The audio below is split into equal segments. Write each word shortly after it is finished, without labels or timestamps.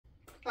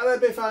Hello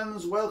beer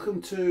fans,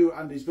 welcome to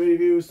Andy's Beer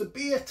Reviews. The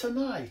beer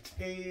tonight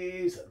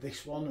is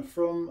this one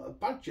from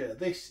Badger.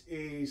 This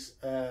is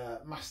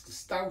Master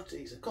Stout.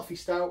 It's a coffee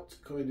stout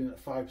coming in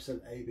at 5%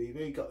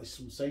 ABV. Got this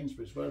from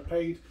Sainsbury's where I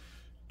paid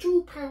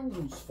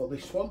 £2 for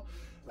this one.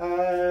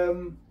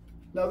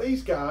 Now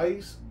these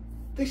guys,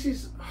 this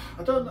is,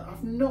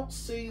 I've not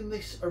seen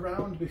this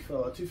around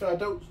before. To be fair, I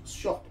don't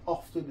shop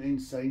often in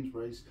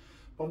Sainsbury's,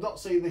 but I've not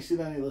seen this in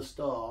any other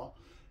store.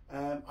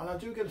 And I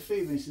do get a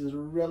feeling this is a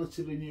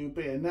relatively new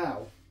beer.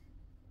 Now,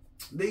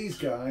 these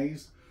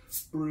guys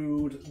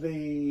brewed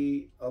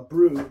the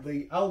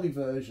Aldi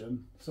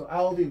version. So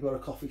Aldi got a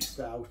coffee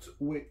stout,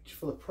 which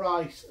for the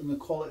price and the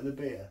quality of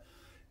the beer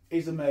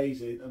is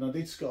amazing. And I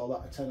did score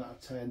that a 10 out of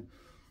 10.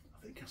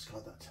 I think I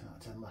scored that 10 out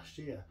of 10 last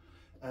year.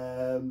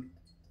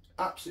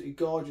 Absolutely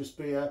gorgeous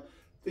beer.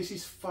 This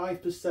is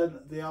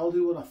 5%. The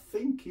Aldi one I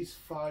think is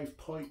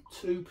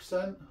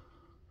 5.2%.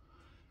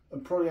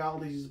 And probably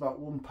Aldi's is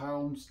about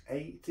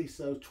 £1.80,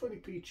 so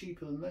 20p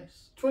cheaper than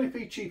this.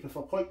 20p cheaper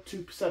for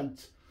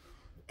 0.2%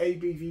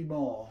 ABV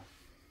more.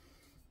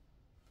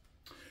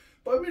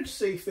 But I'm interested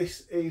to see if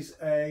this is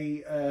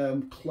a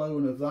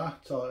clone of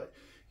that, or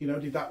you know,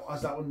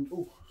 has that one?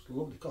 Oh, it's a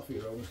lovely coffee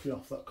aroma coming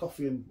off that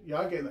coffee, and yeah,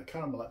 I'm getting that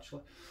caramel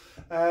actually.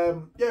 Yeah,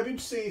 I'd be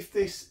interested to see if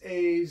this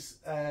is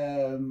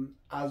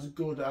as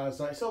good as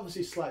that. It's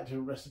obviously a slightly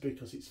different recipe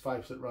because it's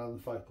 5% rather than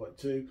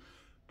 5.2,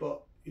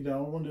 but you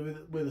know, I wonder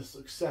with a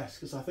success,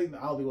 because I think the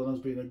Aldi one has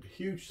been a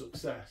huge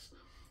success,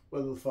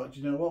 whether they thought,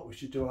 you know what, we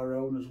should do our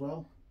own as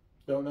well.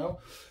 Don't know.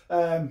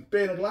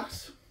 Beer in a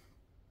glass.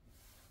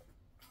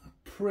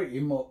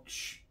 Pretty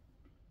much,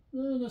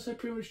 I'm going to say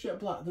pretty much jet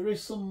black. There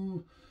is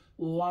some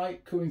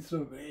light coming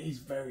through, but it is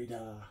very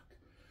dark.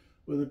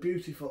 With a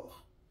beautiful,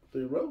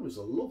 the aromas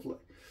are lovely.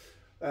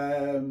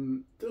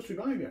 Does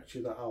remind me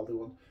actually of that Aldi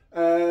one.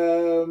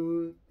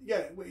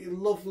 Yeah,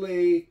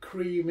 lovely,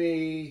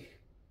 creamy,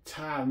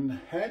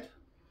 tan head.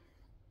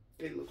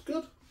 It looks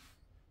good.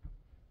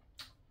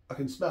 I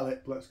can smell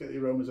it, but let's get the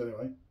aromas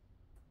anyway.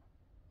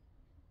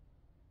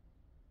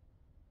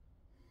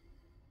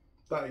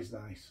 That is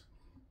nice.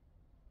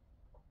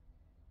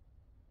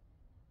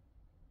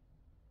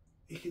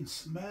 You can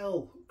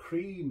smell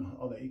cream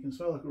on it. You can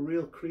smell like a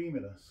real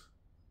creaminess.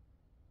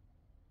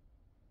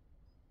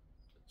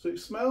 So it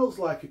smells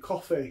like a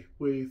coffee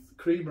with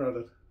creamer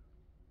added.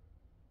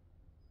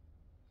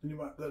 And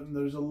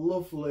there's a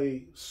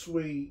lovely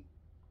sweet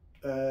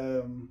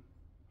caramel.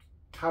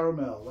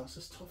 That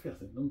says toffee, I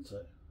think, doesn't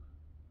it?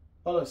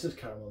 Oh no, it says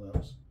caramel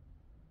notes.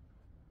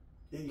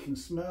 Yeah, you can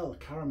smell the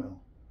caramel.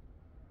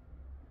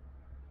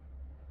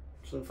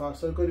 So far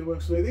so good, it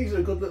works for me. These are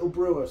a good little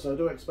brewer, so I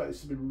do expect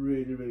this to be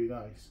really, really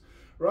nice.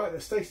 Right,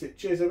 let's taste it.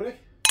 Cheers everybody.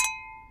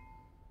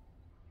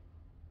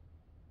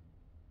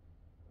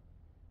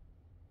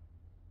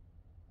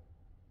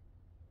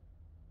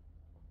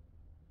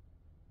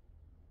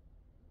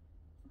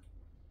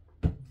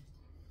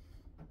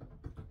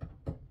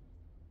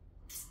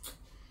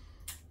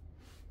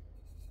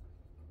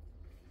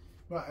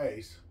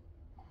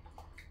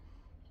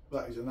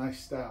 That is a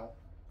nice stout.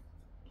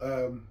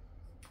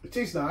 It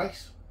is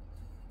nice.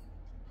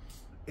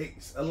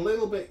 It's a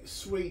little bit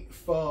sweet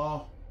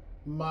for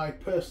my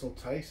personal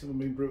taste, if I'm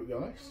being brutally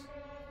honest.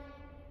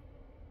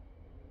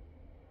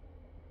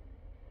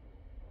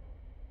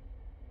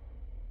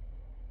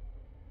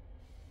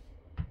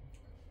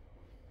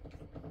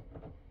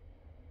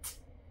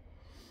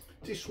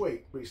 It is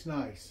sweet, but it's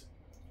nice.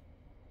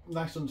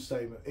 Nice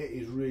understatement. It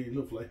is really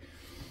lovely.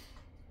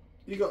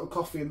 You got the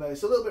coffee in there,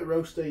 it's a little bit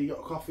roasty, you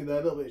got coffee there,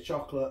 a little bit of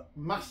chocolate,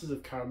 masses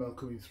of caramel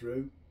coming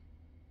through.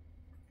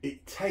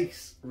 It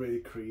tastes really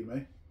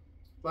creamy.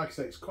 Like I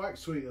say, it's quite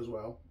sweet as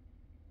well.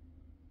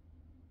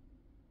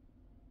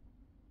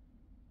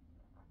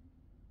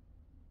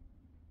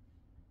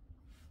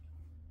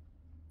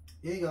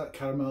 Yeah, you got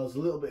caramel, there's a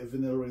little bit of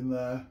vanilla in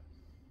there.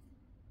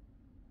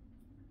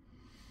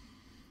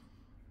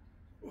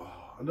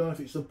 I don't know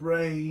if it's the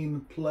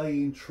brain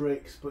playing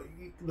tricks, but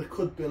there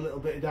could be a little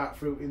bit of dark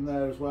fruit in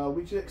there as well,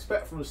 which you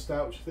expect from a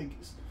stout, which I think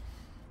is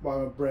why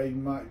my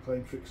brain might be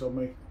playing tricks on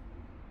me.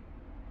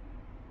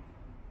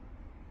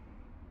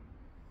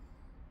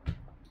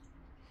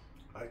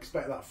 I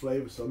expect that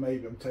flavour, so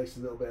maybe I'm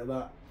tasting a little bit of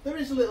that. There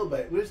is a little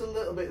bit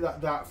of that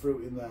dark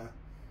fruit in there.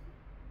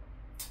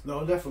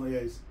 No, it definitely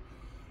is.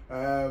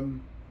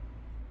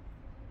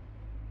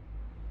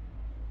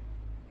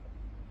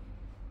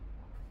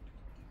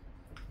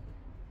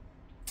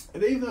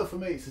 And even though for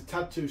me it's a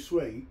tad too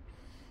sweet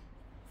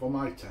for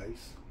my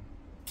taste,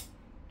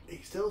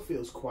 it still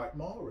feels quite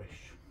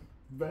moreish,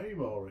 very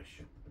moreish.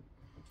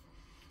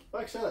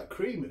 Like I said, that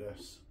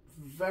creaminess,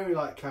 very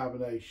light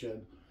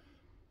carbonation,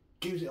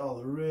 gives it all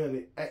a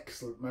really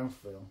excellent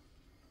mouthfeel.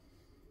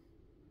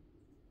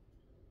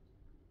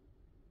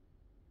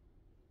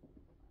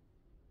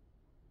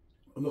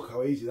 And look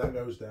how easy that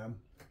goes down.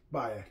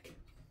 By heck.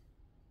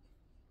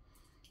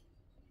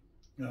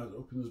 You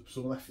know, there's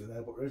some left in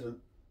there, but there isn't.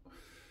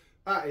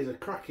 That is a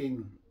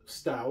cracking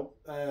stout.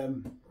 A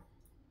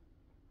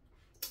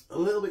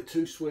little bit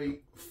too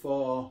sweet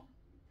for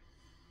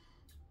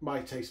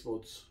my taste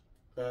buds.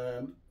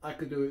 I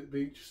could do it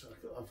being just,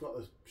 I've got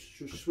the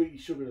sweet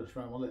sugariness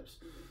around my lips.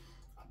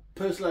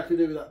 Personally, I could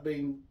do with that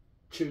being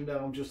tuned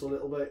down just a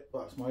little bit.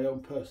 That's my own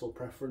personal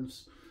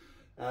preference.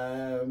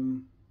 Yeah,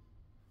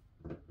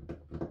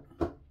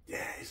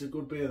 it's a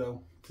good beer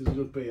though. It's a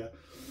good beer.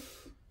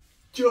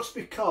 Just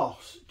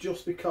because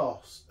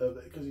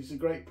it's a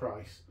great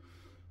price,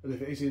 and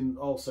if it is in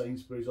all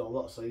Sainsbury's or a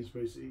lot of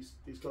Sainsbury's,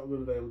 it's got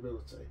good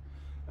availability.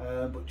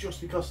 But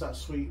just because that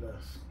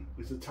sweetness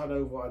is a tad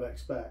over what I'd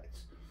expect,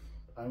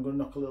 I'm going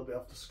to knock a little bit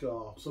off the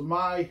score. So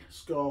my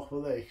score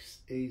for this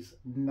is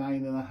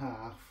 9.5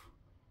 out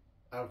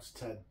of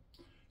 10.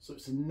 So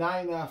it's a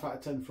 9.5 out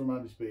of 10 from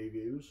Andy's Beer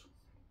Reviews.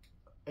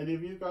 Any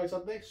of you guys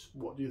had this?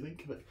 What do you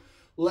think of it?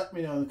 Let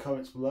me know in the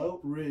comments below.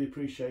 Really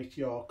appreciate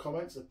your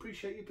comments.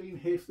 Appreciate you being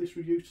here for this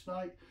review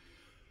tonight.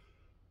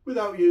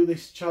 Without you,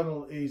 this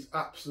channel is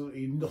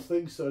absolutely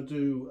nothing. So I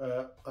do,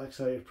 like I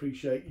say,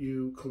 appreciate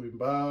you coming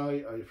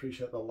by. I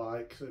appreciate the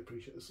likes. I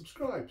appreciate the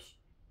subscribes.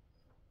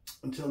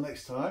 Until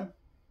next time,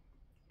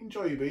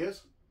 enjoy your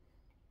beers.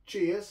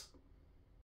 Cheers.